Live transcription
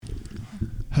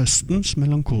Høstens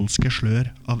melankolske slør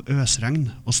av øsregn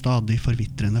og stadig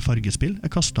forvitrende fargespill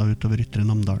kastet utover Ytre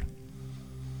Namdal.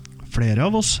 Flere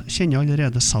av oss kjenner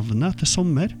allerede savnet til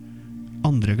sommer,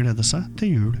 andre gleder seg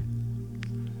til jul.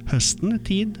 Høsten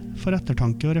tid for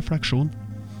ettertanke og refleksjon.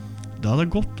 Da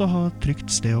det godt å ha et trygt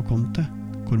sted å komme til,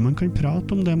 hvor man kan prate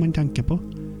om det man tenker på.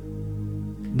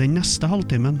 Den neste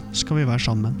halvtimen skal vi være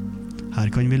sammen.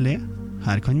 Her kan vi le,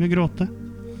 her kan vi gråte.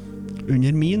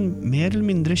 Under min mer eller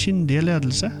mindre kyndige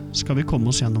ledelse skal vi komme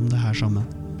oss gjennom det her sammen.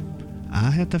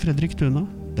 Jeg heter Fredrik Tuna,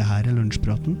 det her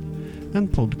Lunsjpraten, en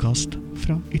podcast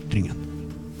fra Ytringen.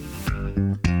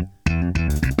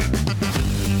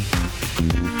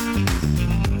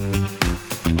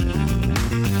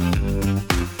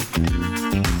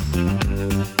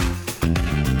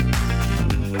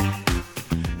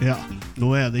 Ja,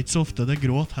 nå det ikke så ofte det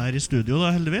gråt her i studio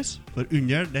da, heldigvis. For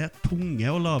under det tunge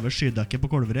og lave skydekket på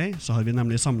Kolverøy, så har vi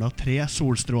nemlig samlet 3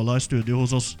 solstråler i studio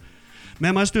hos oss.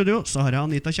 Med meg i studio så har jeg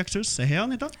Anita Kjekshus. Hei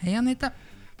Anita. Hei Anita.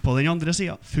 På den andre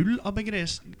siden, full av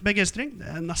begeistring.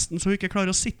 Det nesten så hun ikke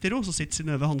klarer å sitte i ro, så sitter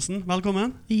Synnøve Hansen.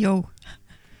 Velkommen. Jo.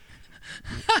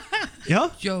 Ja?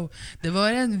 Jo, det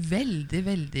var en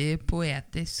veldig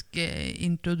poetisk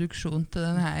introduksjon til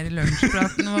denne her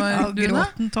lunsjpraten vår. Ja,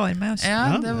 gråten tar med oss.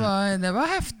 Ja, det var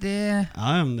heftig.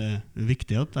 Ja, men det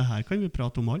viktig at det her kan vi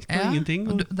prate om alt og ingenting.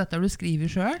 Og dette har du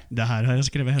skrivet selv? Det her har jeg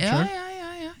skrevet helt selv.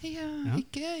 Ja.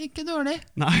 Ikke dårlig.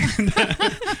 Nei,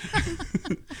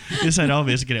 hvis her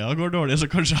avisgreia går dårlig, så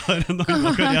kanskje jeg har en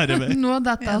annen karriere med. Nå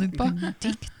dette alt på.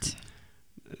 Dikt.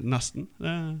 Nesten.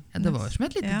 Det var jo som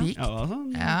et lite dikt. Ja,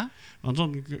 sånn,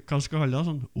 sånn, hva skal jeg holde det?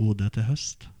 Sånn, ode til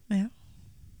høst.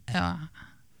 Ja.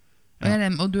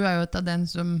 Og du jo et av den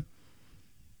som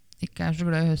ikke så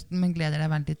glad i høsten, men gleder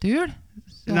deg veldig til jul.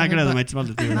 Nei, jeg gleder meg ikke så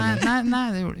veldig til jul. Nei,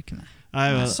 det gjorde du ikke. Jeg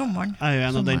er jo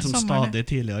en av den som stadig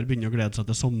tidligere begynner å glede seg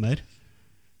til sommer.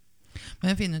 Men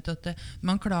jeg finner ut at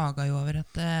man klager jo over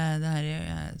at det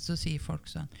her, så sier folk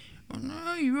sånn,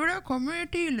 jula kommer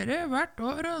tidligere hvert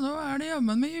år, og nå det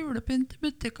jammen med julepynt i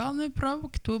butikkene fra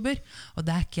oktober. Og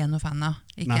det ikke jeg noe fan av.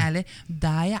 Ikke heller.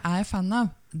 Det jeg fan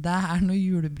av, det når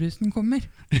julebrusen kommer.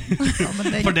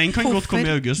 For den kan godt komme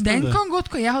i august. Den kan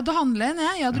godt komme. Jeg hadde handlet en,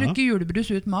 jeg drukker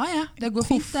julebrus ut mai. Det går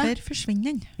fint, det. Hvorfor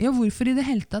forsvinner den? Ja, hvorfor i det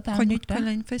hele tatt kan du ikke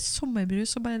kalle den for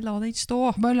sommerbrus og bare la den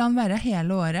stå? Bare la den være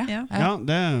hele året. Ja,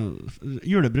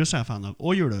 julebrus jeg fan av.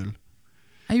 Og juleøl.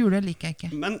 Juleøl liker jeg ikke.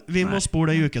 Men vi må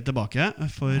spole en uke tilbake,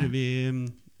 for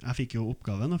jeg fikk jo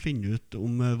oppgaven å finne ut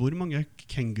om hvor mange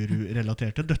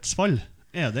kenguru-relaterte dødsfall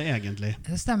det egentlig.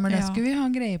 Det stemmer, det skulle vi ha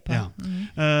greie på. Ja.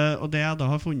 Og det jeg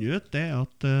da har funnet ut, det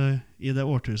at i det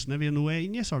årtusenet vi nå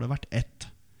inne i, så har det vært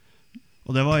 1.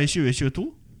 Og det var i 2022.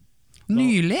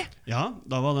 Nylig? Ja,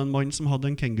 da var det en mann som hadde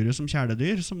en kenguru som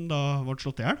kjæledyr, som da ble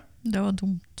slått ihjel. Det var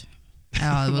dumt.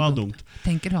 Ja, det var dumt.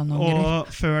 Tenker han og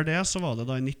før det så var det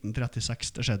da i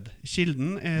 1936 det skjedde.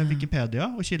 Kilden Wikipedia,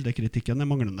 og kildekritikken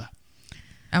manglende.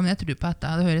 Ja, men jeg tror på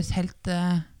dette. Det høres helt...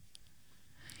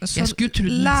 Så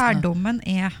lærdommen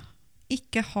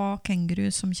ikke ha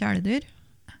kenguru som kjæledyr?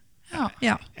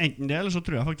 Ja. Enten det, eller så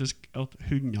tror jeg faktisk at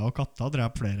hunder og katter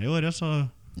dreper flere i året, så...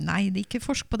 Nei, det ikke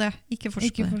forsk på det. Ikke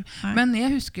forsk på det. Men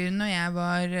jeg husker når jeg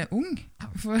var ung.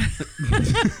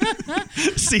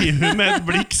 Sier hun med et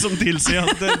blikk som tilsier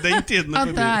at den tiden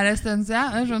at det en stund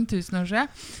siden, det sånn 1000 år siden.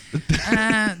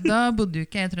 Da bodde jo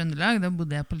ikke jeg i Trøndelag, da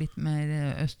bodde jeg på litt mer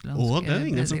østlandsk. Det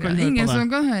ingen som kan høre på det. Ingen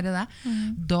som kan høre det.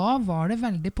 Da var det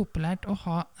veldig populært å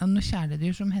ha noen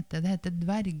kjæledyr som det heter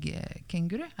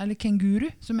dvergkenguru, eller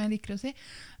kenguru, som jeg liker å si.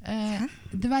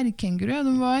 Dvergkenguru,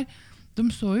 de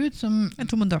så ut som... En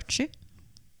Tomodachi.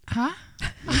 Hæ?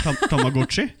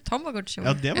 Tamagotchi? Tamagotchi.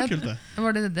 Ja, det var kult det.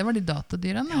 Det var de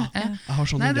datadyrene. Jeg har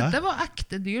sånn dette var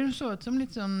ekte dyr. De så ut som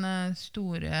litt sånn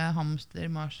store hamster,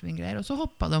 marsvingreier. Og så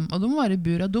hoppet de, og de var i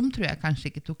bur, og de tror jeg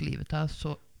kanskje ikke tok livet av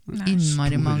så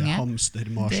innmari mange. Store hamster,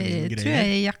 marsvingreier. Det tror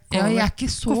jeg gikk over. Jeg ikke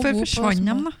så Hvorfor forsvant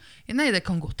de da? Nei, det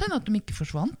kan godt hende at de ikke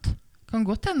forsvant. Det kan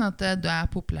godt hende at det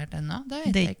populært ennå. Det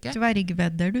vet jeg ikke. Det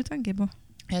dvergvedder du tenker på?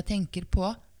 Jeg tenker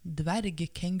på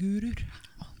dvergkenguruer.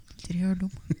 Aldri hørt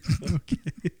om.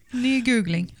 Ny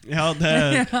googling. Ja,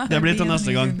 det blir til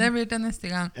neste gang. Det blir til neste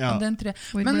gang. Ja. Den tror jeg.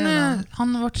 Men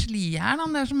han ble slihjern,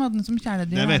 han der som hadde den som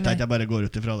kjæledyr. Det vet jeg ikke, jeg bare går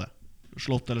ut ifra det.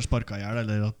 Slått eller sparket ihjel,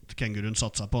 eller at kenguruen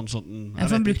satt seg på en sånn...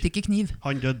 For han brukte ikke kniv.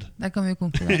 Han døde. Det kan vi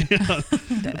konkludere.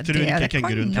 Jeg tror ikke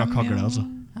kenguruen trakk hagle, altså.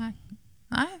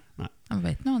 Nei, han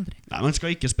vet noe aldri. Nei, man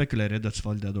skal ikke spekulere i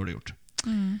dødsfall, det dårlig gjort.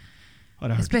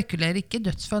 Jeg spekulerer ikke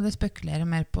dødsfall, jeg spekulerer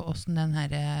mer på hvordan den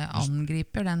her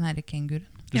angriper den her kenguren.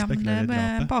 Du Ja, men det spekulerer er i med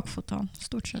drapet. bakfotene,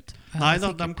 stort sett. Nei da,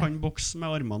 de kan bokse med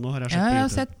armene, og har jeg Ja, jeg har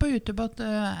sett sett på YouTube at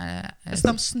Hvis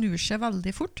de snur seg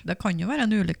veldig fort, det kan jo være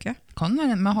en ulykke. kan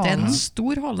være med Det er halen. en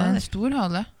stor Det hale er en der. stor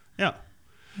hale. Ja.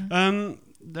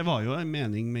 Det var jo en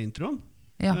mening med introen.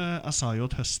 Ja. Jeg sa jo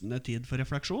at høsten er tid for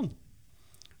refleksjon.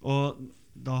 Og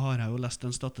da har jeg jo lest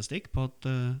en statistikk på at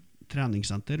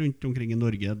treningssenter rundt omkring i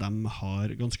Norge, de har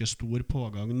ganske stor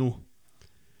pågang nå.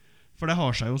 For det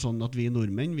har seg jo sånn at vi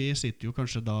nordmenn, vi sitter jo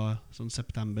kanskje da sånn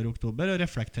september-oktober og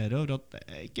reflekterer over at det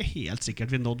er ikke helt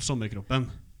sikkert vi nådde sommerkroppen.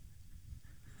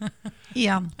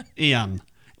 Igjen.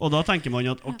 Og da tenker man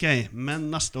at ok, men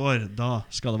neste år, da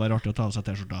skal det være artig å ta av seg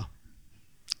t-skjorta.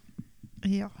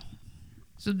 Ja.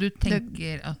 Så du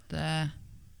tenker at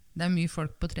det er mye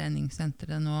folk på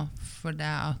treningssenteret nå for det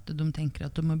at de tenker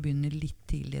at de må begynne litt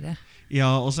tidligere?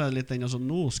 Ja, og så er det litt den, altså,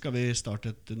 nå skal vi starte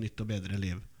et nytt og bedre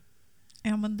liv.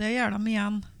 Ja, men det gjør de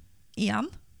igjen.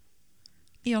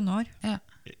 I januar. Ja.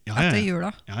 Etter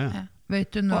jula. Ja.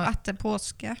 Vet du nå? Og etter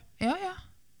påske. Ja.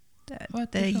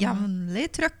 Det er jævlig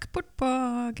trøkk bort på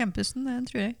campusen, det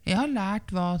tror jeg. Jeg har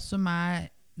lært hva som er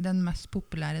den mest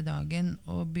populære dagen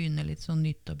å begynne litt sånn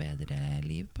nytt og bedre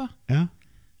liv på. Ja.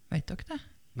 Vet dere det?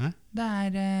 Nei. Det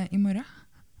er i morgen.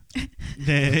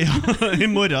 Det er i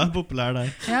morgen er populær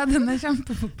der. Ja, den er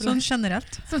kjempepopulær. Sånn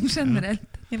generelt. Sånn generelt.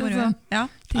 I Det er morgen. sånn Ja,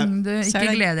 ting du Ser ikke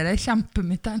det. gleder deg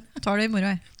kjempemye til. tar det i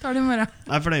morgen. Tar det i morgen.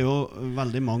 Nei, for det er jo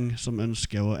veldig mange som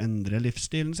ønsker å endre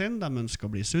livsstilen sin. De ønsker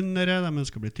å bli sunnere, de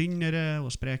ønsker å bli tynnere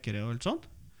og sprekere og alt sånt.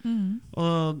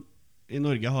 Og i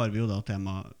Norge har vi jo da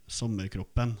tema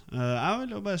sommerkroppen. Jeg vil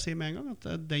jo bare si med en gang at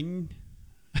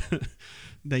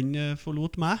den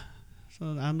forlot meg. Så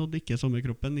jeg nådde ikke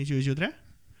sommerkroppen i 2023.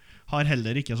 Har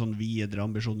heller ikke sånn videre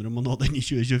ambisjoner om å nå den i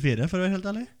 2024, for å være helt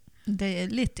ærlig. Det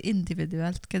er litt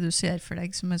individuelt hva du ser for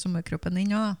deg som er sommerkroppen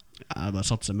din. Ja. Jeg bare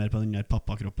satser mer på den der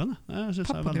pappakroppen. Jeg synes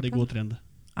det er veldig god trend.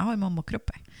 Jeg har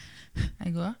mammakropp.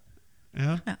 Jeg går.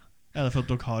 Ja. Ja. Er det for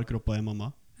at dere har kropp og er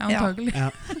mamma? Antagelig.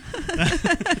 Ja.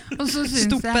 Og så synes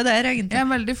Stoppe der, egentlig. jeg er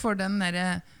veldig for den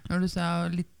der, når du sa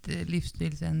litt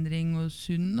livsstilsendring og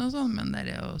sunn og sånn, men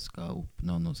der å skal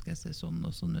oppnå, nå skal jeg se sånn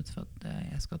og sånn ut for at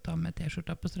jeg skal ta med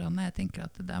t-skjorta på stranda. Jeg tenker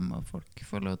at det må folk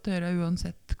få lov til å gjøre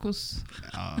uansett hvordan.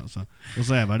 Ja, altså. Og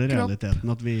så er vel det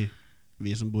realiteten at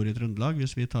vi som bor i Trøndelag,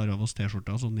 hvis vi tar av oss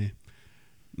t-skjorta sånn i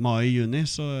mai-juni,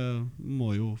 så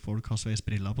må jo folk ha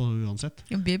sveisbriller på uansett.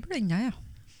 Jo, vi blenda, ja.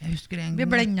 Jeg husker en Vi gang.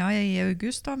 blenda i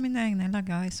august da, mine egne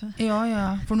legger. Så.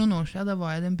 Ja. For noen år siden, da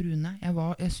var jeg den brune.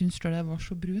 Jeg synes selv jeg var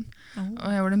så brun. Og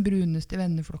jeg var den bruneste i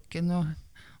venneflokken.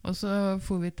 Og så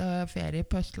får vi til ferie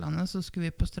på Østlandet, så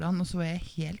skulle vi på strand, og så var jeg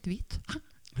helt hvit.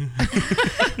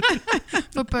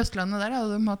 For på Østlandet der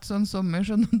hadde de hatt sånn sommer,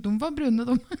 så de var brune,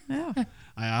 de. Ja.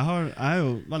 Nei, jeg er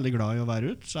jo veldig glad i å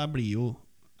være ute, så jeg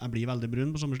blir veldig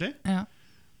brun på sommerstid. Ja.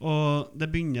 Og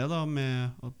det begynner da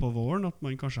med at på våren at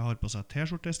man kanskje har på seg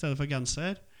t-skjorte i stedet for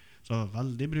genser. Så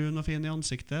veldig brun og fin i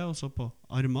ansiktet, og så på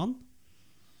armene.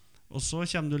 Og så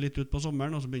kommer du litt ut på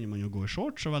sommeren, og så begynner man å gå i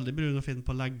shorts, og veldig brun og fin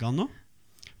på leggene også.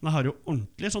 Men jeg har jo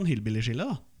ordentlig sånn hillbilly-skille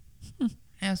da.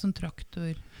 Jeg er sånn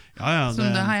traktor. Ja,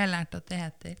 Som det har jeg lært at det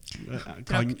heter.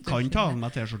 kan ta av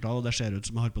meg t-skjorta, og det ser ut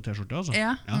som jeg har på t-skjorte altså.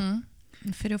 Ja.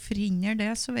 For å forhindre det,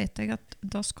 så vet jeg at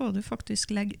da skal du faktisk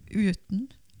legge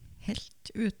helt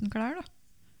uten klær da.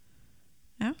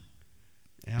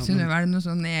 Ja, Synnøve, er det noen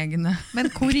sånne egne?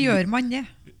 Men hvor gjør man det?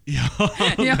 ja,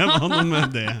 det var noe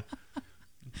med det.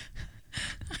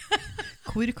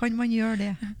 Hvor kan man gjøre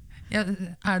det? Ja,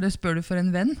 spør du for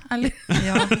en venn, eller?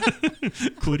 Ja.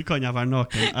 Hvor kan jeg være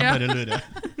naken? Jeg bare lurer.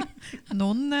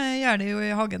 Noen gjør det jo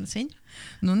i hagen sin.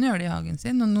 Noen gjør det i hagen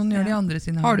sin, og noen gjør det i andre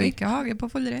sin hage. Har du ikke hage på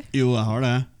Follerøy? Jo, jeg har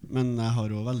det, men jeg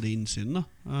har jo veldig innsyn da.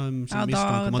 Så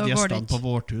mistanke om at gjestene på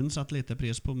vårtun setter lite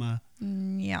pris på meg.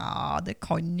 Ja, det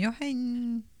kan jo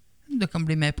hende. Det kan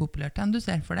bli mer populært enn du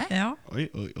ser for deg. Ja. Oi.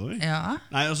 Ja.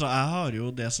 Nei, altså, jeg har jo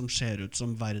det som ser ut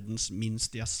som verdens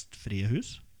minst gjestfrie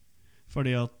hus.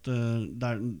 Fordi at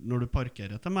når du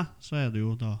parkerer til meg, så er det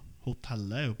jo da,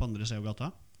 hotellet er jo på andre siden av gata.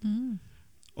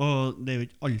 Og det er jo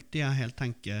ikke alltid jeg helt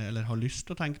tenker, eller har lyst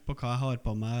til å tenke på hva jeg har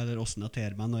på meg, eller hvordan jeg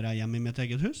ter meg når jeg er hjemme i mitt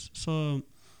eget hus. Så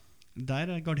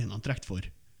der er gardinene trekt for.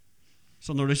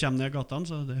 Så når du kommer ned i gataen,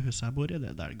 så er det huset jeg bor i,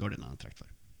 det er der gardinene er trekt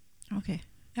for. Ok,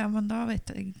 ja, men da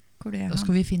vet jeg hvor det er. Da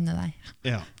skal vi finne deg.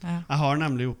 Ja. Jeg har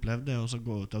nemlig opplevd det å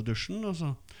gå ut av dusjen, og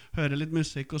så høre litt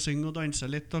musikk og synge og danse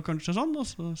litt, og kanskje sånn, og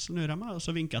så snur jeg meg, og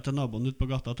så vinker jeg til naboen ut på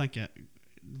gata og tenker,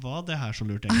 var det her så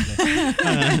lurt egentlig?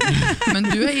 Men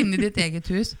du er inne i ditt eget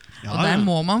hus, og der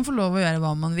må man få lov å gjøre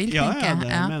hva man vil, tenker jeg.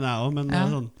 Ja, det mener jeg også, men det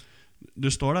er sånn, du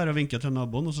står der og vinker til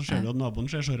naboen, og så ser du at naboen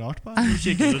ser så rart på deg, og så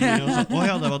kikker du ned og så,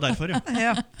 åja, det var derfor,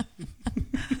 ja.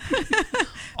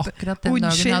 akkurat den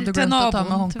dagen jeg hadde glemt å ta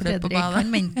med håndkle på badet. Han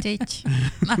mente ikke.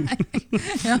 Nei.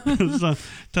 Ja. Så,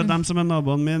 til dem som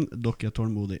naboen min, dere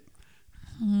tålmodig.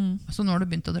 Så nå har du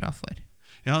begynt å dra for.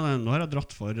 Ja, nå har jeg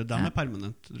dratt for. De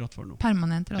permanent dratt for nå.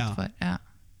 Permanent dratt for, ja.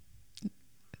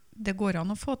 Det går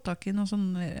an å få tak i noe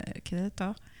sånn, hva det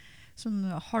heter? Sånn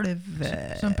halv...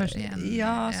 Sånn persien.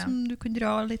 Ja, som du kan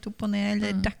dra litt opp og ned,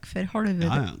 eller dekke for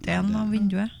halvdelen av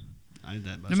vinduet. Nei,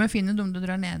 det Du må finne dem du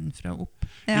drar nedenfra og opp.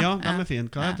 Ja, de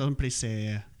fint. Hva heter det? Plissé?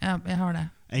 Ja, jeg har det.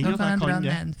 Da kan jeg dra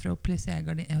nedenfra og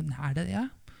plissé-gardin. Ja, er det, ja.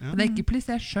 Og det er ikke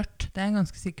plissé-skjørt, det er jeg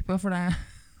ganske sikker på, for det er...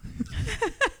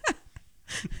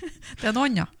 Det er noe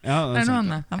annet. Ja, det er noe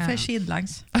annet. De får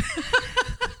sidelengs.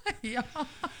 Ja.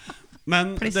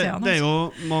 Men det er jo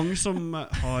mange som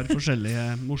har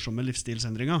forskjellige morsomme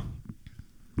livsstilsendringer.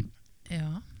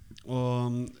 Ja.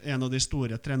 Og en av de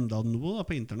store trendene nå da,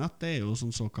 på internett, det er jo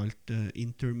sånn såkalt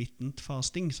intermittent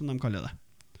fasting, som de kaller det.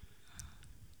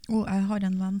 Jeg har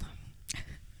en venn.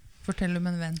 Fortell om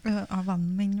en venn. Av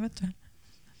vennen min, vet du.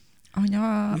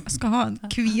 Han skal ha en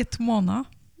hvit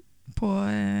måned på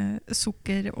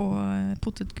sukker og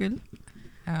potetgull.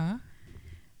 Ja.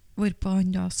 Hvorpå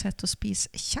han da sitter og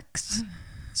spiser kjeks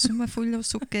som er full av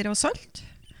sukker og salt.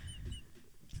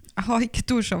 Jeg har ikke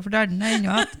torsa for den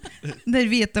ennå at den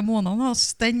hvite måneden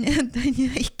den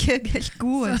er ikke helt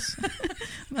god.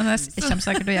 Men jeg kommer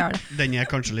sikkert til å gjøre det. Den er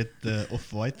kanskje litt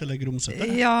off-white eller grumsete?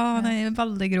 Ja, den er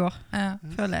veldig grå,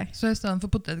 føler jeg. Så i stedet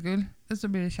for potetgull, så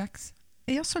blir det kjeks?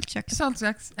 Ja, saltkjeks.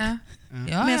 Saltkjeks, ja.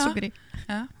 Med sukker i.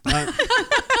 Ja.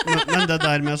 Men det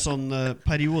der med sånn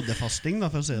periodefasting, da,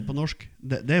 for å si det på norsk,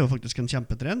 det er jo faktisk en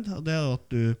kjempetrend. Og det er at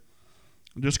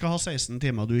du skal ha 16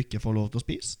 timer du ikke får lov til å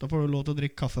spise. Da får du lov til å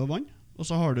drikke kaffe og vann. Og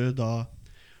så har du da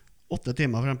 8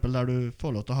 timer for eksempel, der du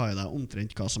får lov til å ha i deg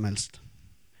omtrent hva som helst.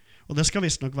 Og det skal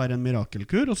visst nok være en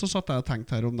mirakelkur. Og så satt jeg og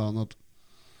tenkte her om dagen at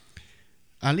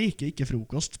jeg liker ikke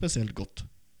frokost spesielt godt.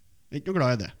 Jeg er ikke noe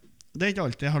glad i det. Det er ikke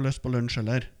alltid jeg har lyst på lunsj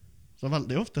heller. Så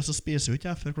veldig ofte så spiser jo ikke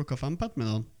jeg før 5:00 på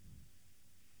ettermiddagen.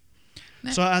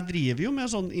 Nei. Så jeg driver jo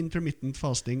med sånn intermittent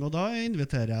fasting, og da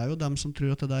inviterer jeg jo dem som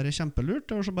tror at det der er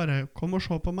kjempelurt, og så bare kom og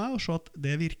se på meg og se at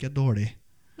det virker dårlig.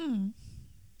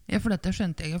 Ja, for dette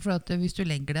skjønte jeg, for at hvis du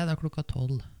legger deg da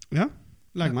 12:00. Ja,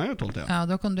 legger meg jo 12:00, ja. Ja,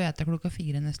 da kan du ete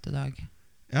 4:00 neste dag.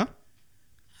 Ja.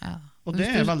 Og det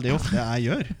er veldig ofte jeg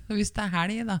gjør. Hvis det er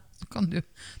helg da, så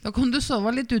kan du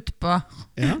sove litt utpå.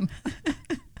 Ja.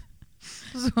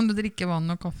 Så kan du drikke vann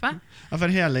og kaffe. Ja, for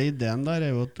hele ideen der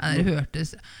er jo at...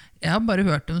 Jeg har bare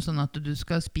hørt om sånn at du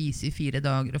skal spise i 4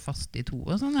 dager og faste i 2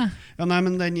 og sånn. Ja, nei,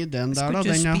 men den ideen der da,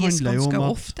 den handler jo om at... Skal du spise ganske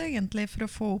ofte egentlig for å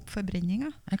få opp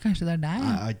forbrenninga? Ja, kanskje det er der, ja.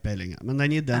 Nei, jeg har ikke peiling. Men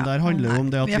den ideen der handler jo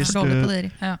om det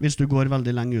at hvis du går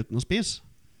veldig lenge uten å spise,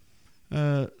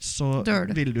 så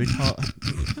vil du ikke ha...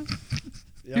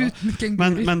 Ja.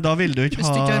 Men da vil du ikke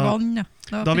ha...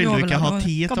 Da vil du ikke ha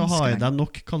tid til å ha i deg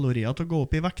nok kalorier til å gå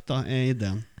opp i vekt, da, er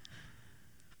ideen.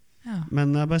 Ja.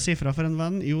 Men jeg bare sier fra for en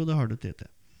venn, jo, det har du tid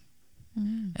til.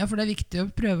 Ja, for det er viktig å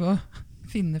prøve å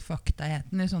finne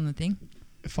faktaheten i sånne ting.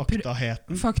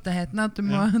 Faktaheten? Faktaheten, at du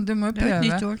må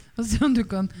prøve og se om du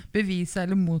kan bevise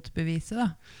eller motbevise da.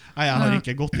 Nei, jeg har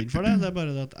ikke gått inn for det. Det er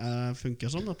bare at jeg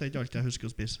funker sånn at det ikke alltid jeg husker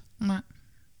å spise. Nei.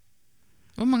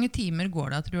 Hvor mange timer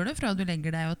går det, tror du, fra du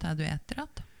legger deg og til du eter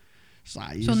at?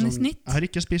 Nei, sånn i snitt? Jeg har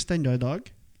ikke spist enda i dag.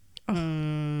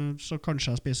 Så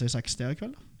kanskje jeg spiser i 60 i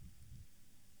kveld.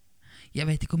 Jeg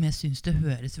vet ikke om jeg synes det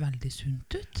høres veldig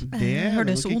sunt ut. Det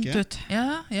høres ondt ut.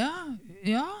 Ja.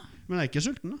 Men jeg er ikke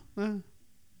sulten da.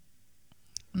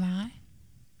 Nei.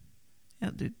 Ja,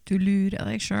 du lurer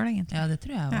deg selv egentlig. Ja, det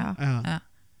tror jeg også. Ja.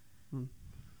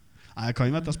 Jeg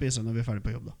kan jo vite å spise når vi er ferdig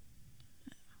på jobb da.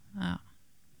 Ja.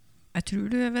 Jeg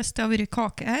tror du hvis det har vært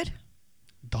kake her.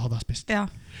 Da hadde jeg spist.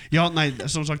 Ja, nei,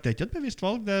 som sagt, det er ikke et bevisst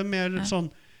valg. Det er mer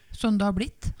sånn det har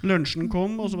blitt. Lunsjen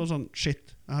kom, og så var det sånn,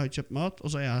 shit, jeg har ikke kjøpt mat,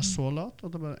 og så er jeg så lat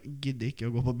at jeg bare gidder ikke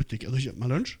å gå på butikken og kjøpe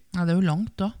meg lunsj. Ja, det er jo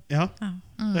langt da. Ja,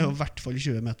 det er jo i hvert fall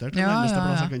 20 meter til nærmeste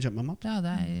plass jeg kan kjøpe meg mat.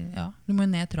 Ja, du må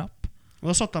jo ned trapp.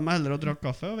 Og da satt jeg meg heller og drakk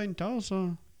kaffe og ventet, og så...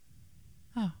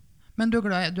 Ja. Men du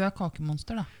er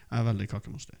kakemonster da? Jeg er veldig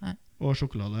kakemonster. Nei. Og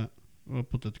sjokolade, og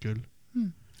potetgull.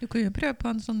 Du kan jo prøve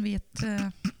på en sånn hvit...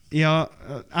 Ja,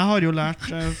 jeg har jo lært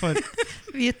for...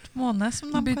 Hvit måne, som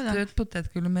de kaller det. Bytte ut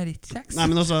potetgull med rittkjeks. Nei,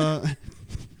 men altså...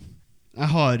 Jeg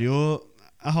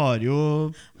har jo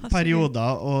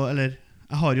perioder, eller...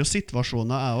 Jeg har jo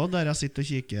situasjoner jeg også, der jeg sitter og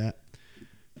kikker...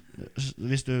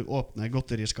 Hvis du åpner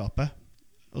godteriskapet,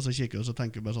 og så kikker du, så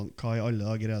tenker du bare sånn, hva i alle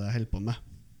dager er det jeg holder på med?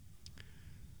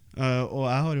 Og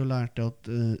jeg har jo lært at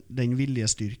den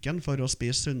viljestyrken for å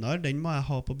spise sunnere, den må jeg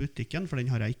ha på butikken, for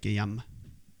den har jeg ikke hjemme.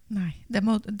 Nei, det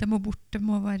må bort, det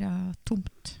må være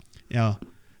tomt. Ja,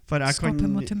 For jeg Skapet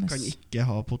må tømmes. kan ikke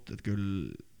ha potetgull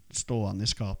stående i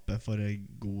skapet for en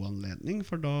god anledning,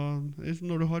 for da,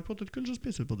 når du har potetgull, så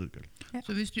spiser du potetgull.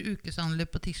 Så hvis du ukeshandler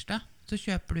på tirsdag, så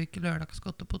kjøper du ikke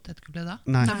lørdagsgodt og potetgullet da?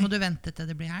 Nei. Da må du vente til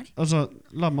det blir helg. Altså,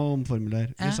 la meg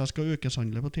omformulere. Ja. Hvis jeg skal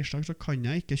ukeshandle på tirsdag, så kan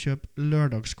jeg ikke kjøpe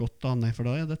lørdagsgodt da, nei, for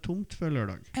da er det tomt før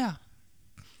lørdag. Ja.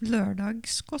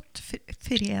 Lørdagsgodt,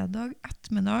 fredag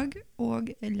ettermiddag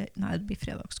eller, nei, det blir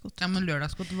fredagsgodt. Ja, men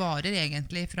lørdagsgodt varer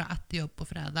egentlig fra etter jobb på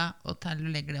fredag og til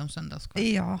du legger det om søndagsgodt.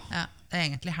 Ja, Ja, det er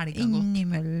egentlig helga godt.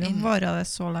 innimellom varer det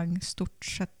så lenge, stort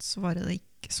sett så varer det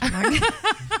ikke så lenge.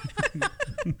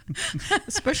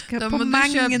 Spørs ikke Da på må du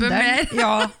kjøpe mengden. mer.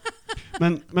 Ja,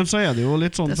 Men så er det jo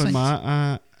litt sånn Det er for sant.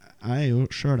 meg, jeg er jo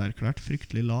selverklært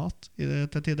fryktelig lat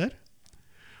til tider.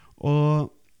 Og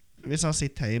hvis jeg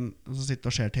sitter hjemme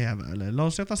og ser TV, eller la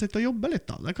oss si at jeg sitter og jobber litt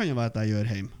da, det kan jo være at jeg gjør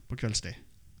hjemme på kveldstid.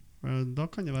 Da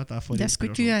kan det være at jeg får det skal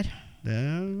ikke du gjøre. Det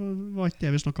var ikke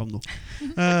det vi snakket om nå.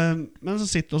 Men så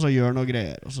sitter og så gjør noe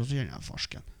greier, og så kjenner jeg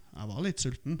farsken. Jeg var litt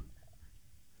sulten.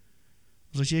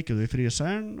 Og så kikker du i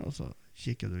fryseren, og så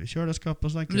kikker du i kjøleskapet,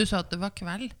 og så tenker Men du sa at det var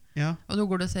kveld, ja, og da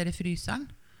går du og ser i fryseren.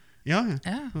 ja.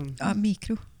 Ja. Ja,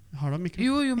 mikro. Har da mikro?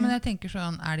 Jo, men jeg tenker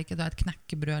sånn, er det ikke da et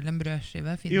knekkebrød eller en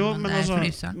brødskive? Finner Jo, man men det i altså,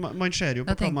 fryseren? man ser jo på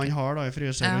Da hva man tenker- har da i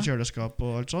fryser Ja. og kjøleskap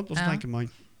og alt sånt, og så Ja. tenker man,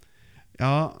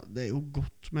 ja, det er jo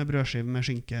godt med brødskive med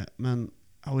skinke, men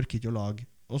jeg orker ikke å lage.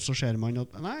 Og så ser man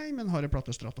at, nei, men har jeg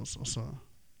platte Stratos også.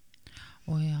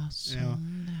 Åja,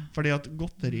 sånn, ja. Fordi at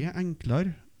godteri er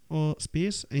enklere å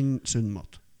spise enn sunn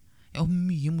mat. Ja, og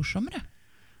mye morsommere.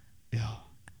 Ja.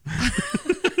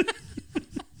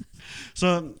 Så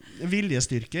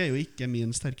viljestyrke er jo ikke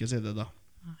min sterke side da.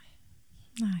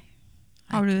 Nei.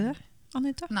 Har du det,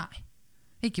 Anita? Nei,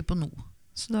 ikke på noe.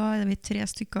 Så da er vi 3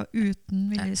 stykker uten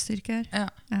viljestyrke her. Ja.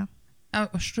 Ja. Ja,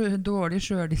 og dårlig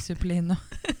selvdisiplin og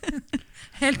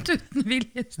helt uten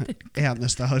viljestyrke.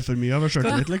 Eneste jeg har for mye av er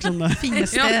selvtillit, liksom.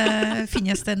 Det.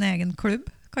 Finnes det en egen klubb?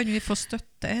 Kan vi få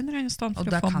støtte en eller annen stand Og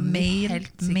for det å få kan vi mer,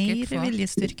 helt sikkert få.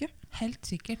 viljestyrke? Helt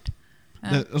sikkert.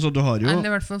 Ja. Altså, du har jo... Eller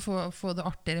i hvert fall få det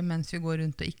artigere mens vi går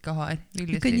rundt og ikke har Du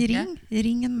kan viljestyrke.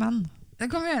 ringe en venn. Det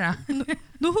kan vi gjøre.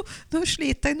 Nå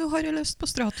sliter jeg, nå har jeg lyst på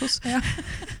Stratos. Ja.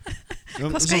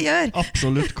 Hva skal jeg gjøre?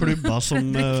 Absolutt klubber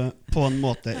som på en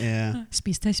måte er...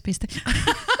 Spis det.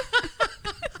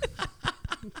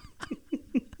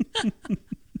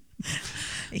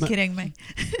 Ikke ring meg.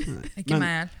 Ikke meg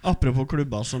heller. Apropos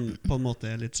klubber som på en måte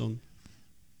er litt sånn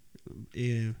i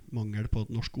mangel på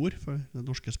et norsk ord, for det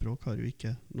norske språk har jo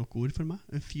ikke nok ord for meg.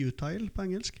 Futile på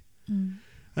engelsk.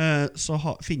 Så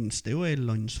finnes det jo en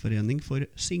landsforening for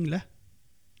single.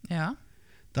 Ja.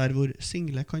 Der hvor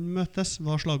single kan møtes,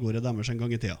 var slagordet deres en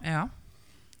gang i tida. Ja.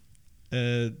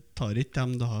 Tar ikke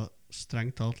de da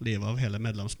strengt talt livet av hele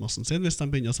medlemsmassen sin hvis de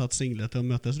begynner å sette single til å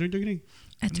møtes rundt omkring?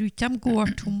 Jeg tror ikke de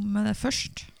går tom med det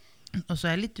først. Og så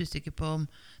er jeg litt usikker på om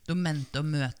du mente å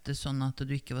møtes sånn at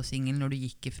du ikke var single når du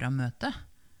gikk ifra møtet.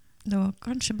 Det var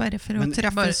kanskje bare for å Men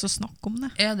treffes og snakke om det.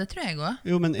 Ja, det tror jeg også.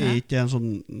 Jo, men er Ja. ikke det en sånn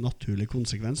naturlig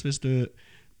konsekvens hvis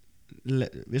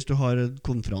du har en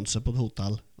konferanse på et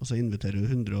hotell og så inviterer du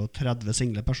 130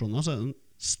 single personer, så er det en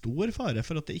stor fare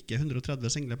for at det ikke er 130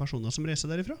 single personer som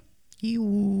reiser derifra?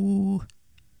 Jo,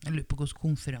 Jeg lurer på hvilke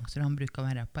konferanser han bruker å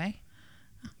være på, jeg.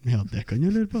 Ja, det kan jeg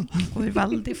lure på. går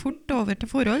veldig fort over til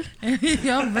forhold.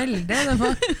 Ja, veldig. Det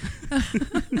var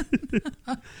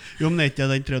Jo, men er ikke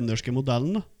det den trønderske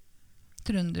modellen da?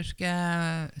 trønderske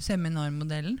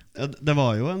seminarmodellen. Ja, det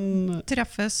var jo en...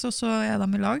 Treffes, og så er de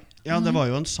i lag. Ja, det var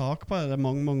jo en sak på det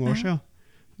mange år siden.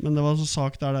 Men det var en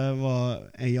sak der det var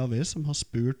en avis som har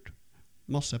spurt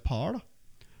masse par da.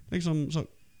 Liksom, så,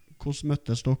 hvordan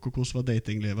møttes dere, og hvordan var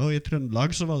datinglivet? Og i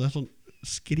Trøndelag så var det sånn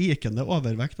skrikende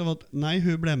overvekt av at nei,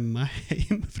 hun ble med meg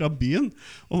hjem fra byen.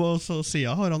 Og så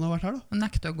siden har han vært her da. Og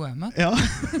nekte å gå hjem. Ja.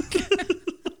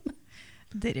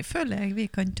 Dere føler jeg vi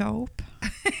kan ta opp.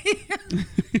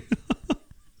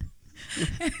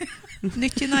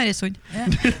 Nytt i Næresund.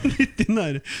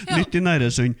 Nytt i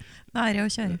Næresund. Nære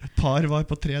og kjære. Par var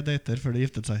på 3 dater før de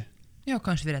giftet seg. Ja,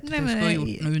 kanskje vi rett og Nei, slett men skulle ha jeg-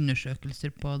 gjort noen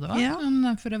undersøkelser på det også, Ja.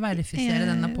 sånn, for å verifisere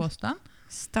denne påstanden.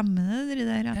 Stemmer det dere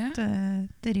der at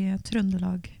dere er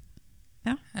Trøndelag?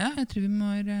 Ja, jeg tror vi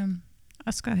må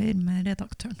Jeg skal høre med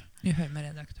redaktøren. vi hører med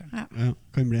redaktøren. Ja,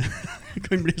 kan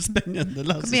bli spennende Det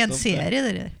kan bli en serie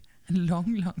dere der. En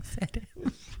lang serie.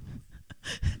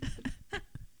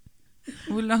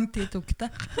 Hvor lang tid tok det?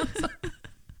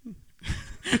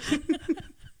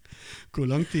 Hvor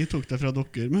lang tid tok det fra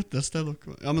dere møttes til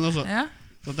dere? Ja, men altså, Ja.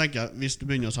 så tenker jeg, hvis du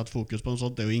begynner å sette fokus på noe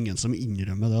sånt, det er jo ingen som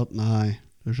innrømmer det at nei,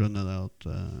 du skjønner det at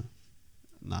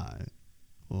nei,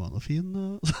 hun var noe fin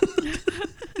da.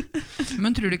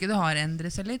 Men tror du ikke det har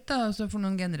endret seg litt da? Altså for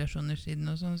noen generasjoner siden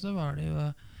og sånn, så var det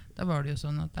jo, da var det jo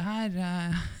sånn at her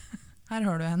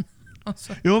har du en.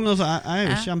 Også. Jo, men altså, jeg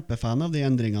jo kjempefan av de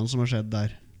endringene som har skjedd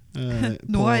der.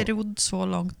 Nå har jeg rodd så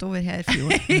langt over her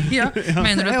fjorden. Ja,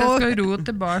 mener du at jeg skal ro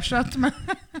tilbake med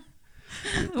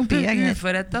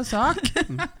uforrettet sak?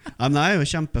 Ja, men jeg jo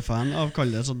kjempefan av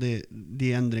kalle det, så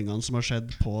de endringene som har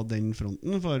skjedd på den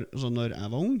fronten. For så når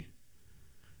jeg var ung,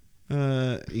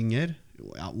 yngre,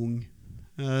 ung,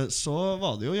 så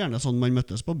var det jo gjerne sånn man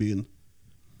møttes på byen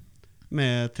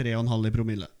med 3,5 i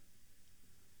promille.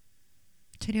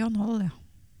 3,5, ja.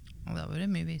 Og da var det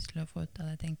mye viselig å få ut av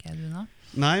det, tenker jeg, Duna.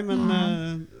 Nei, men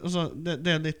altså,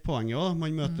 det litt poenget også.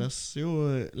 Man møtes jo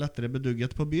lettere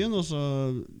bedugget på byen, og så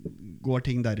går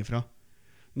ting derifra.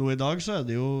 Nå i dag så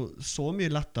det jo så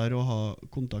mye lettere å ha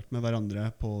kontakt med hverandre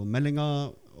på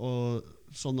meldinger, og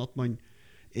sånn at man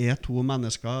to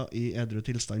mennesker i edru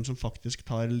tilstand som faktisk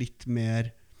tar litt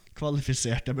mer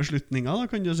kvalifiserte beslutninger, da,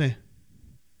 kan du si.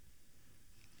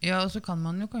 Ja, og så kan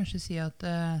man jo kanskje si at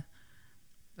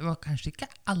det var kanskje ikke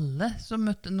alle som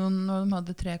møtte noen når de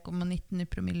hadde 3,19 i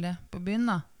promille på byen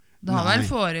da. Det har vel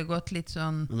foregått litt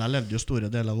sånn... Men jeg levde jo store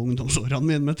deler av ungdomsårene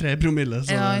mine med 3 i promille.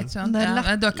 Så... Ja, ikke sant? Det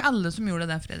var ikke alle som gjorde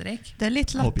det, Fredrik. Det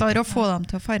litt lettere å få dem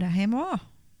til å fare hjem også,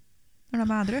 når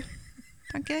de edru,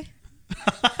 tenker jeg.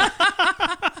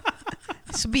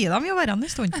 Så blir de jo hverandre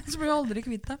en stund. Så blir du aldri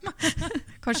kvitt dem.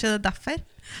 Kanskje det derfor.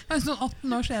 Sånn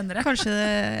 18 år senere. Kanskje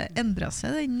det endret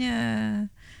seg den...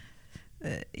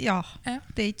 Ja,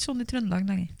 det ikke sånn i Trøndelag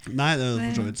lenger. Nei, det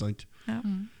for så vidt sant. Ja.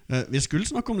 Vi skulle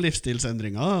snakke om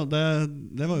livsstilsendringer,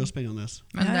 det var jo spennende.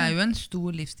 Men det jo en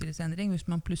stor livsstilsendring hvis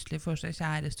man plutselig får seg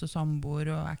kjæreste og samboer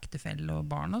og ektefelle og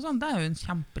barn og sånn. Det jo en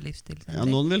kjempelivsstilsendring. Ja,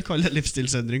 noen vil kalle det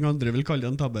livsstilsendring, andre vil kalle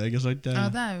det en tabbe, ikke sant? Ja,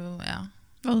 det jo,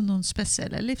 Var det noen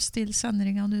spesielle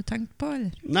livsstilsendringer du tenkte på,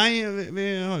 eller? Nei, vi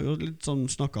har jo litt sånn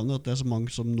snakket om at det så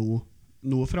mange som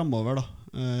nå fremover da.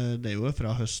 Det jo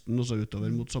fra høsten og så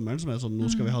utover mot sommeren som sånn, nå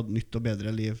skal vi ha et nytt og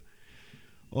bedre liv.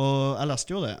 Og jeg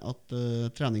leste jo det, at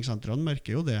treningssentrene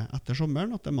merker jo det etter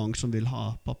sommeren, at det mange som vil ha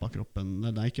pappakroppen,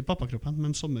 nei ikke pappakroppen,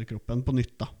 men sommerkroppen på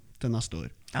nytt da, til neste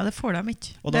år. Ja, det får de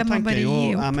ikke. Og da tenker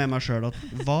jeg med meg selv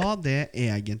at var det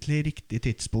egentlig riktig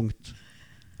tidspunkt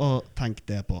å tenke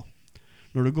det på?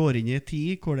 Når du går inn i en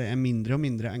tid hvor det mindre og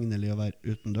mindre egnelig å være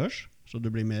utendørs, så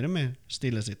du blir mer og mer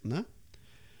stillesittende.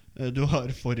 Du har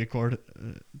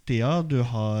fårikål-tida, du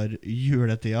har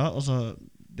juletida, altså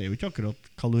det jo ikke akkurat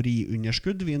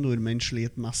kaloriunderskudd vi nordmenn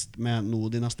sliter mest med nå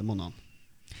de neste månedene.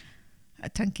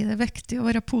 Jeg tenker det viktig å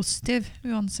være positiv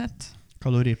uansett.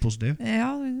 Kaloripositiv?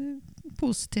 Ja,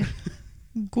 positiv.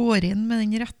 Går inn med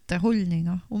den rette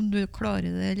holdningen, om du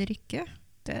klarer det eller ikke.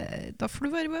 Da får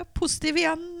du være positiv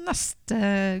igjen neste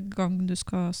gang du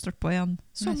skal starte på igjen.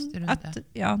 Neste runde.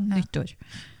 Nyttår.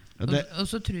 Og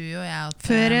så tror jo jeg at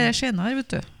før senere,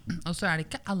 vet du. Og så det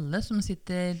ikke alle som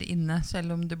sitter inne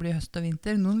selv om det blir høst og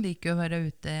vinter. Noen liker å være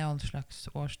ute i all slags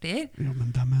årstider. Ja,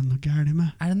 men de noe gærlig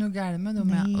med. Det noe gærlig med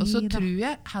dem? Ja. Og så tror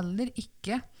jeg heller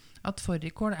ikke at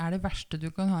fårikål det verste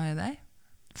du kan ha i deg.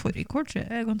 Fårikål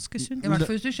ganske sunt. I hvert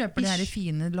fall hvis du kjøper de her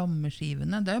fine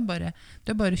lammeskivene. Det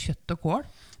er bare kjøtt og kål.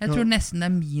 Jeg tror nesten det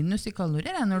minus i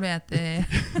kalorier når du eter.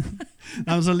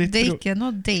 Det ikke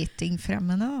noe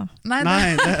datingfremmende da.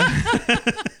 Nei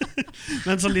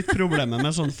Men så litt problemet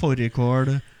med sånn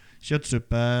fårikål,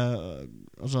 kjøttsuppe,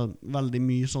 altså veldig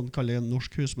mye sånn kallet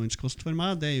norsk husmannskost for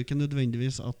meg, det jo ikke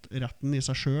nødvendigvis at retten i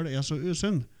seg selv så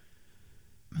usunn.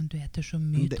 Men du eter så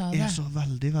mye av det. Det så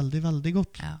veldig, veldig, veldig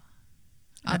godt. Ja.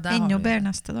 Enda bedre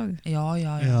neste dag.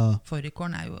 Ja.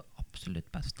 Fårikålen jo absolutt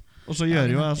best. Og så gjør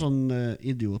jo jeg sånn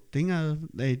idiotting.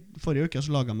 Forrige uke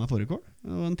så laget jeg meg fårikål.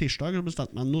 Og en tirsdag så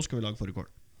bestemte jeg meg, nå skal vi lage fårikål.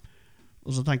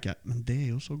 Og så tenker jeg, men det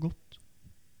jo så godt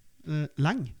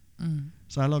lenge.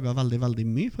 Så jeg laget veldig, veldig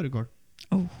mye fårikål.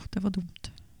 Det var dumt.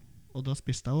 Og da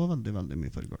spiste jeg også veldig, veldig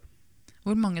mye fårikål.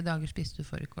 Hvor mange dager spiste du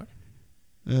fårikål?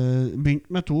 Begynt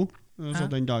med 2. Så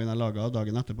den dagen jeg laget,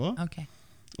 dagen etterpå. Ok.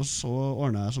 Og så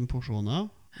ordnet jeg som porsjoner,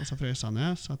 og så frøs jeg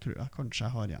ned, så jeg tror jeg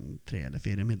kanskje har igjen 3 eller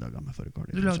 4 middager med fårikål.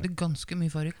 Du lagde ganske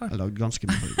mye fårikål? Jeg lagde ganske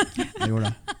mye fårikål, jeg gjorde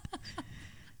det.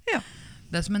 Ja.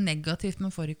 Det som negativt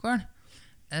med fårikål,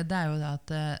 det jo det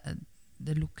at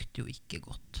det lukter jo ikke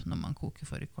godt når man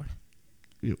koker fårikål.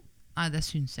 Jo. Nei, det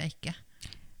synes jeg ikke.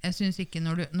 Jeg synes ikke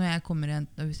når jeg kommer inn,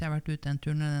 hvis jeg har vært ute en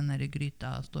tur når den der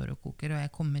gryta står og koker, og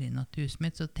jeg kommer inn til huset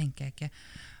mitt, så tenker jeg ikke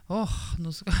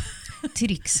nå skal...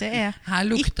 Trikset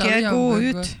ikke gå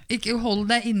ut. Ikke hold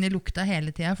deg inne i lukta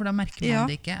hele tiden, for da merker man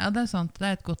det ikke. Ja, det sant, det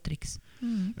et godt triks.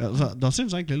 Ja, da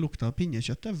synes jeg egentlig lukta av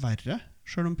pinnekjøtt verre,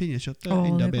 selv om pinnekjøtt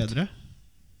enda bedre.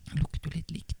 Det lukter jo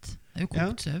litt likt. Det er jo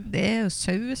kokt sau. Det er jo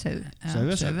sau.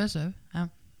 Ja, sau. Ja.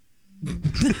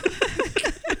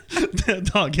 Det er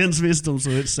dagens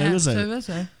visdomsord. Sau.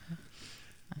 Sau.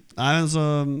 Nei, men så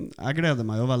jeg gleder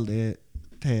meg jo veldig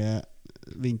til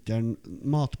vinteren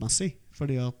matmessig,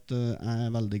 fordi at jeg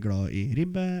er veldig glad i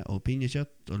ribbe og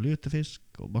pinnekjøtt og lutefisk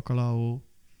og bacalao.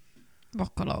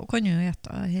 Bacalao kan jo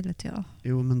ete hele tiden.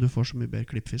 Jo, men du får så mye bedre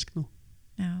klippfisk nå.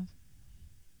 Ja.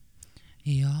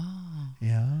 Ja.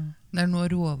 Det er nå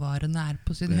råvarene er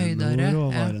på sin Det er høydere. nå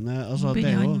råvarene, altså det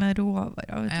er Begynner jo... han med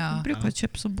råvarer. Ja. Vi bruker å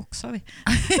kjøpe som bokser, vi.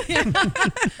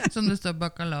 Som det står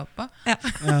bacalao på.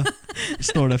 Ja.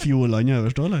 Står det Fjordland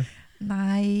øverst, eller?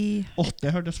 Nei,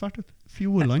 Det hørtes svært ut.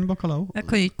 Fjordland bacalao. jeg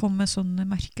kan ikke komme med sånn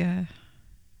merke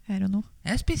her og nå.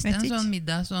 Jeg spiste Vet en ikke. sånn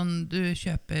middag sånn du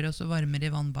kjøper og så varmer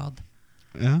i vannbad.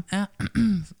 Ja.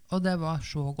 Og det var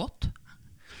så godt.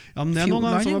 Ja, men det er noen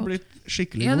Fjordland som er har blitt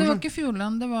skikkelig Ja, det var gode. ikke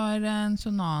Fjordland, det var en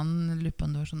sånn annen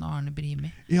luppen, det var sånn Arne Brimi.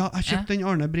 Ja, jeg kjøpte den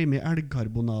Arne Brimi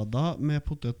elgkarbonada med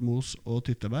potetmos og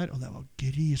tyttebær, og det var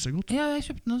grisegodt. Ja, jeg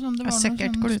kjøpte noe sånn, det Er var noe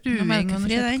sikkert sånn gluten og stuing og noen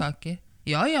melkefri, den. kjøttkaker.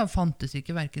 Ja, fantes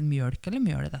ikke hverken mjølk eller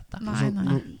mjøl i dette. Nei, Så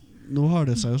nei. nå har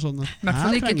det seg jo sånn at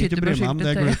Hvertfall jeg ikke trenger ikke bry meg om det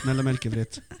er tyttebærsyltetøy. gluten eller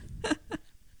melkefritt.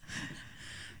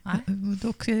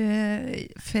 Dere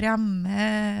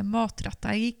fremmer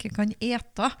matretter jeg ikke kan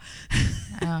ete.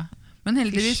 Ja. Men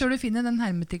heldigvis har du finnet den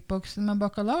hermetikkboksen med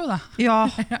bacalao da. Ja.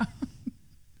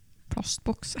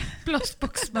 Plastboks.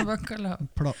 Plastboks med bacalao.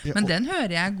 Ja, Men den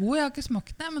hører jeg er god, jeg har ikke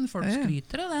smakt den, men folk Ja.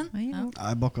 skryter av den. Ja.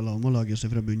 Nei, bacalao må lages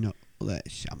fra bunnen, og det er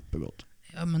kjempegodt.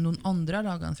 Ja, men noen andre har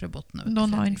laget den fra botten.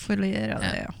 Noen andre får gjøre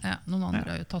det, ja. Ja, noen andre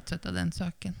har jo tatt seg til den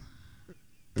saken.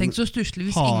 Tenk så stusslig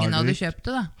hvis Har ingen du hadde ikke- kjøpt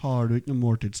det da. Har du ikke noe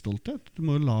måltidsstolthet? Du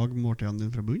må jo lage måltidene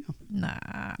dine fra bunnen.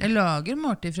 Nei. Jeg lager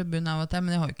måltid fra bunn av og til,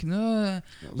 men jeg har ikke noe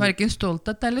hverken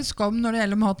stolthet eller skam når det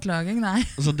gjelder matlaging, nei.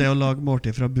 Altså det å lage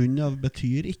måltid fra bunnen av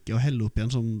betyr ikke å helle opp i en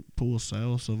sånn pose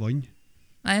og så vann.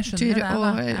 Nei, jeg skjønner det Og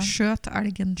da. Ja. skjøt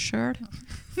elgen selv.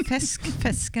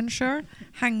 Fisken selv.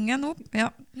 Henge den opp.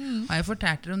 Ja. Ja, jeg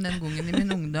fortalte deg om den gangen i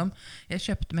min ungdom. Jeg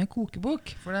kjøpte meg en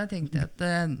kokebok, for da tenkte jeg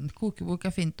at kokebok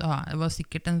er fint å ha. Det var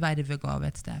sikkert en vervegave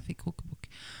et sted jeg fikk kokebok.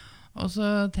 Og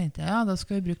så tenkte jeg, ja, da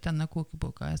skal vi bruke denne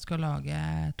kokeboka. Jeg skal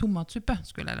lage tomatsuppe,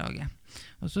 skulle jeg lage.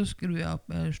 Og så skrur jeg opp,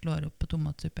 slår opp på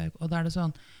tomatsuppe, og da er det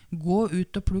sånn, gå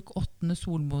ut og plukk 8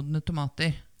 solmodne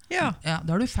tomater. Ja. Ja,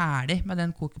 da er du ferdig med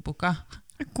den kokeboka.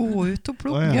 Gå ut og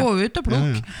plukk. Å, ja. Gå ut og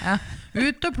plukk. Ja.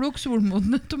 Ut og plukk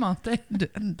solmodne tomater.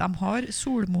 De har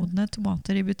solmodne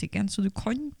tomater i butikken, så du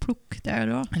kan plukke der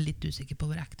også. Jeg er litt usikker på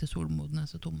hvor ekte solmodne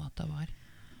så tomater var.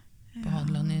 På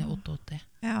handelen i 88.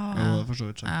 Ja. Ja, det forstår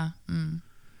jeg ikke. Ja,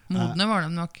 modne var de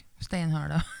nok.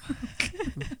 Steinharda.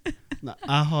 Nei,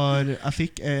 jeg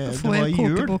fikk, det Få var en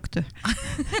jul. kokebok, du.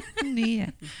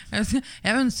 Nye.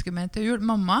 Jeg ønsker meg til jul,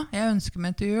 mamma, jeg ønsker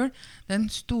meg til jul den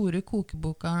store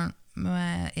kokeboka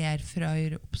med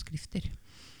airfryer-oppskrifter.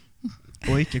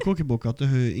 Og ikke kokeboka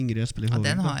til hun Ingrid Espelid Ja, Håvik.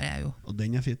 den da. har jeg jo. Og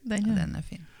den er fin. Den, Ja, ja. den er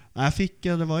fin. Jeg fikk,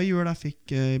 det var i jul jeg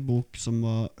fikk en bok som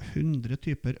var 100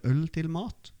 typer øl til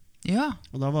mat. Ja,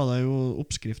 Og da var det jo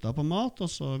oppskrifter på mat, og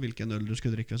så hvilken øl du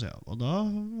skulle drikke. Og da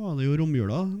var det jo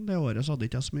romjula. Det året så hadde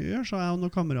ikke jeg så mye å gjøre, så jeg og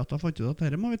noen kamerater fant ut at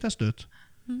dette må vi teste ut.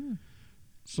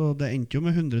 Så det endte jo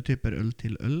med 100 typer øl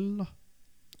til øl da.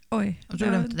 Oi. og så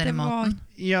glemte dere maten.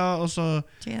 Ja, og så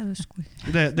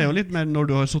det er jo litt mer når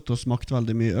du har suttet og smakt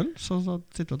veldig mye øl, så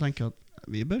sitter du og tenker at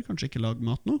vi bør kanskje ikke lage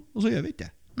mat nå, og så gjør vi ikke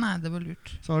det. Nei, det var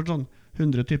lurt. Så var det sånn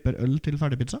 100 typer øl til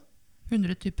ferdigpizza.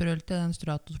 100 typer øl til den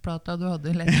Stratos-plata du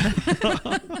hadde i lette.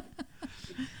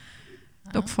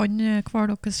 Dere fant hver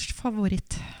deres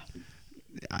favoritt.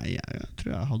 Jeg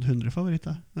tror jeg hadde 100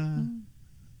 favoritter.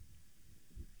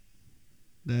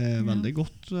 Det er veldig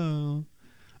godt.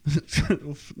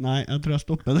 Uff, nei, jeg tror jeg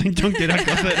stopper den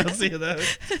tankerekka før jeg sier det.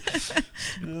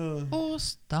 Og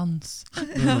stans.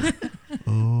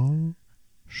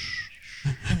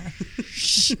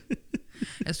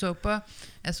 Jeg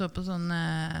så på sånn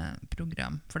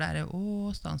program, for det er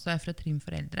stans, det er fra Trim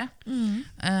for eldre.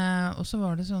 Og så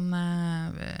var det sånn,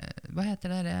 hva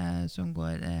heter det som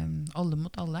går, Alle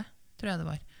mot alle, tror jeg det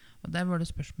var. Og der var det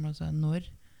spørsmål, altså,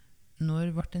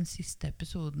 når ble den siste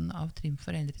episoden av Trim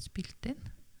for eldre spilt inn?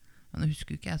 Nå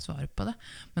husker ikke jeg svaret på det,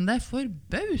 men det er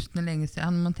forbausende lenge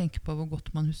siden når man tenker på hvor godt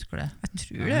man husker det. Jeg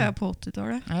tror det er på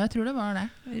 80-tallet. Ja, jeg tror det var det.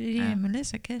 Rimelig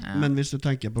sikker. Ja. Men hvis du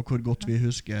tenker på hvor godt vi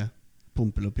husker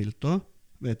Pompel og Pilt da,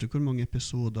 vet du hvor mange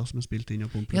episoder som er spilt inn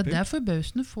av Pompel Ja, og det Pilt? er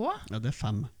forbausende få. Ja, det er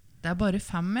 5. Det er bare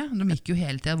 5, ja. De gikk jo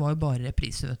hele tiden, det var jo bare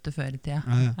reprisøte før i tida.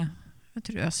 Ja. Jeg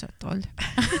tror jeg har sett alle.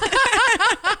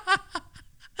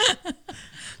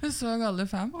 Du så alle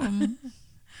 5.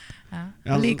 Ja.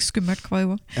 Ja, Like skummelt hver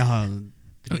gang. jeg har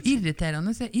Og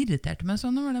irriterende, så jeg irriterte meg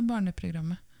sånn over det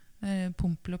barneprogrammet.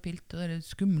 Pompel og pilt, og det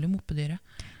skumle moppedyret.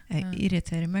 Jeg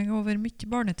irriterer meg over mye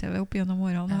barne-TV opp gjennom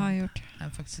årene, har jeg gjort. Det er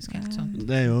faktisk helt sånn.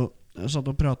 Det er jo, jeg satt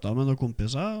og pratet med noen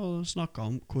kompiser og snakket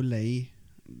om hvor lei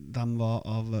de var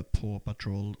av Paw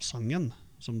Patrol-sangen,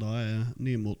 som da er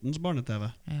nymotens barne-TV.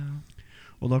 Ja.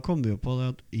 Og da kom vi jo på det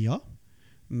at, ja,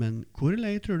 men hvor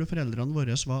lei tror du foreldrene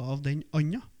våre var av den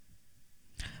andre?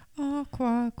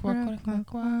 Kvak, kvak, kvak,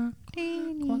 kvak.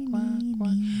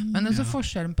 Men det er så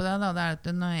forskjellen på det da, det er at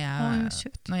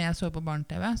når jeg så på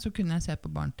barne-TV, så kunne jeg se på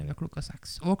barne-TV klokka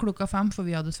 6 og klokka 5, for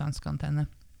vi hadde svensk antenne.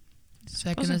 Så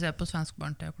jeg kunne se på svensk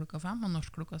barne-TV klokka 5 og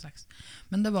norsk klokka 6.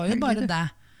 Men det var jo bare det.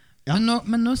 Ja.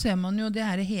 Men nå ser man jo det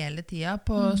her hele tiden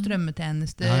på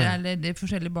strømmetjenester eller de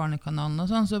forskjellige barnekanalene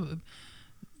og sånn, så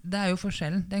det er jo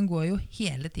forskjellen. Den går jo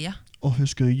hele tiden. Og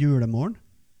husker du julemorgen?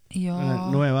 Ja.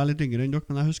 Nå er jeg litt yngre enn dere,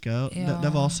 men jeg husker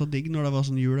det var så digg når det var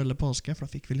sånn jul eller påske, for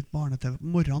da fikk vi litt barne-TV på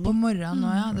morgenen. På morgenen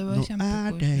også, ja. Det var kjempekoselig. Nå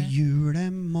er det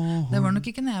julemorgen. Det var nok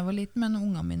ikke når jeg var liten, men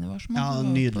ungene mine var små. Ja,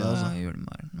 nydelig på altså.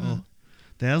 Julemorgen.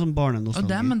 Det er sånn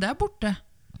barnenostalgi. Men det er borte.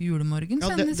 Julemorgen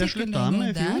sendes det ikke sluttet lenger. de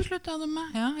med i fjor. Det sluttet de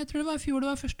med. Ja, jeg tror det var i fjor,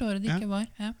 det var første året det ikke var.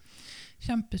 Ja.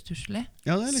 Kjempestusselig.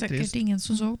 Ja, det er litt Sikkert trist. ingen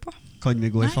som så på. Kan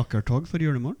vi gå i fakkeltog for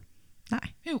julemorgen? Nei,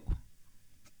 Jo,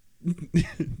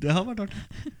 Det har vært artig.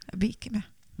 jeg blir ikke med.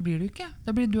 blir du ikke?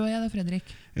 Da blir du og jeg det,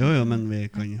 Fredrik. Jo, men vi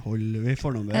kan holde, vi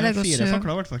får noe med Eller gå 4 søv.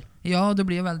 fakler i hvert fall. Ja, det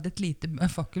blir jo veldig et lite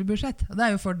fakkelbudsjett. Og det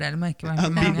er jo fordelen med ikke å være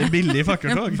Ja, med mange. billig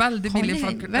fakkeltog. Veldig billig Hvis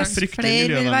fakkeltog. Fryktelig flere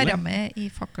vil miljøvennlig. være med i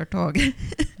fakkeltog,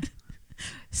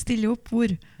 stille opp hvor.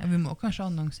 Ja, vi må kanskje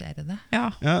annonsere det. Ja,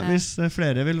 Ja, hvis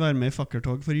flere vil være med i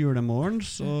fakkeltog for julemorgen,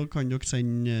 så kan dere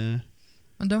sende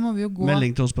Men da må vi jo gå,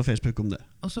 melding til oss på Facebook om det.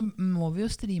 og så må vi jo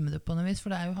streame det på noe vis,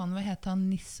 for det er jo han, hva heter han,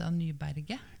 Nissa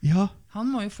Nyberget? Ja, Han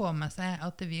må jo få med seg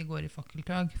at vi går i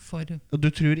fakkeltog for... og du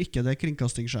tror ikke det er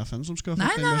kringkastingssjefen som skal få den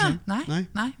beskjeden?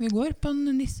 Nei, vi går på en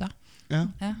Nissa. Ja.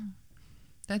 Ja.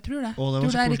 Jeg tror det. Å, det var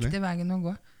tror så det er koselig. riktig veien å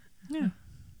gå. ja.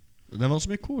 Det var så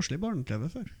mye koselig barne-TV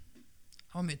før.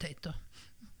 Det var mye tøyt da.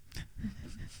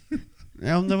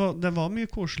 Ja, men det var mye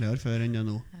koseligere før enn det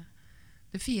nå.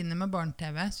 Det fine med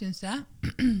barne-TV, synes jeg,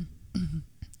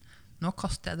 nå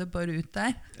kaster jeg det bare ut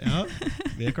der. Ja,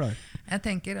 vi er klar. Jeg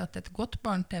tenker at et godt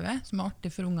barne-TV, som er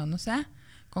artig for ungene å se,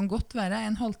 kan godt være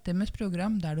en halvtimes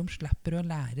program der de slipper å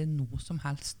lære noe som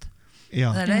helst.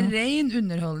 Ja, Det er ren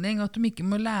underholdning, at de ikke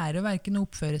må lære hverken å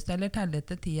oppføre seg eller telle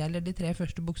til 10 eller de 3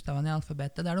 første bokstavene i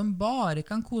alfabetet, der de bare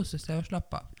kan kose seg og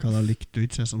slappe av. hva da likte du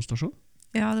ikke Sesam Stasjon?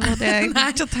 Ja, det var det jeg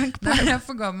begynte å tenke på. Det er jeg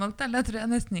for gammelt til, det tror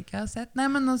jeg nesten ikke jeg har sett. Nei,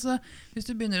 men altså, hvis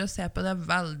du begynner å se på det, er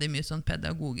veldig mye sånn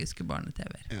pedagogiske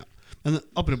barne-TV-er. Ja. Men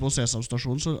apropos Sesam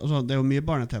Stasjon, så, altså, det er jo mye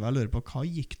barne-TV jeg lurer på, hva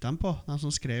gikk de på, de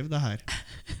som skrev det her?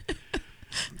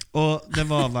 Og det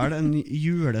var vel en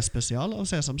julespesial av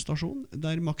Sesam Stasjon,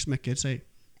 der Max Mekker sier,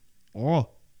 «Å,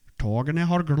 togene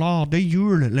har glade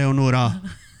jul, Leonora!»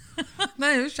 Det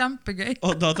er jo kjempegøy.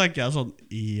 Og da tenker jeg sånn,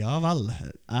 ja vel,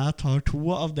 jeg tar 2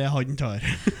 av det han tar.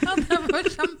 Ja, det var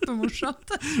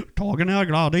kjempemorsomt. Togene har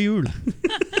glade jul.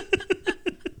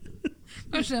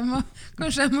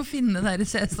 Kanskje jeg må finne der i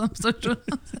Sesam Stasjon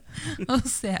og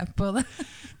se på det.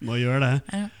 Må gjøre det.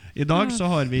 Ja. I dag så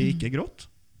har vi ikke grått.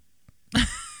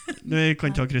 Vi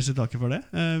kan ta kryss i taket for det.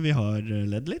 Vi har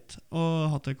ledd litt og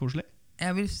hatt det koselig.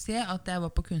 Jeg vil se at jeg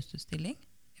var på kunstutstilling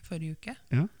i forrige uke,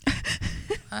 Ja.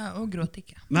 og gråt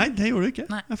ikke. Nei, det gjorde du ikke.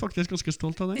 Nei. Jeg er faktisk ganske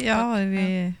stolt av det. Ja, vi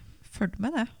følte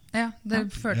med det. Ja, det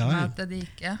følte Ja, ja. meg at det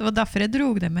gikk. Ja. Det var derfor jeg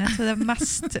drog det med til det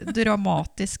mest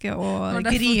dramatiske og Det var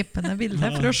derfor- gripende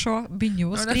bildet, for å se, begynner jo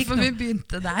å Det var skrike derfor vi nå.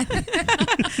 begynte der.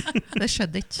 Det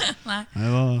skjedde ikke. Nei,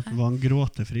 Det var en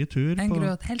gråtefri tur.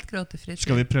 helt gråtefri.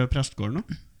 Skal vi prøve Prestgården nå?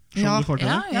 Se Ja. om du får til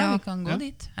Ja, det? ja, Ja. vi kan gå Ja.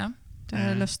 dit. Ja. Det har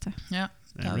jeg lyst til. Ja.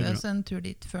 Det Da har blir vi bra. oss en tur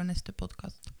dit før neste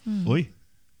podcast. Oi,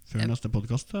 før Ja. neste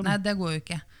podcast. Nei, det går jo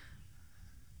ikke.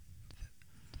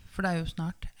 For det er jo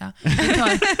snart. Ja.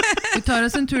 Vi tar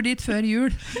oss en tur dit før jul.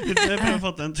 Vi prøver å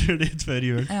få til en tur dit før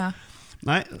jul. Ja.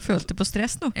 Nei, Følte på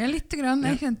stress nå. Ja, litt grann.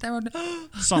 Jeg kjente jeg var det.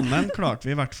 sammen klarte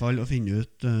vi i hvert fall å finne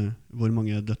ut hvor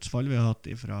mange dødsfall vi har hatt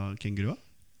fra kenguruer.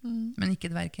 Men ikke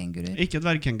dvergkenguruer. Ikke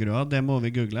dvergkenguruer, det må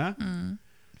vi google.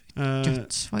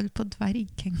 Dødsfall på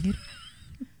dvergkenger.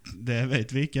 Det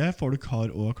vet vi ikke. Folk har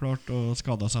også klart å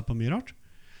skade seg på mye rart.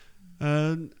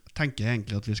 Tenker jeg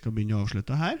egentlig at vi skal begynne å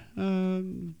avslutte her.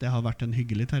 Det har vært en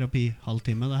hyggelig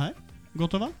terapi-halvtime det her.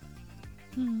 Godt og vel.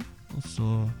 Og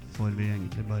så får vi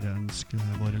egentlig bare ønske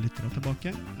våre lyttere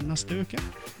tilbake neste uke.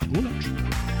 God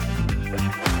lunsj!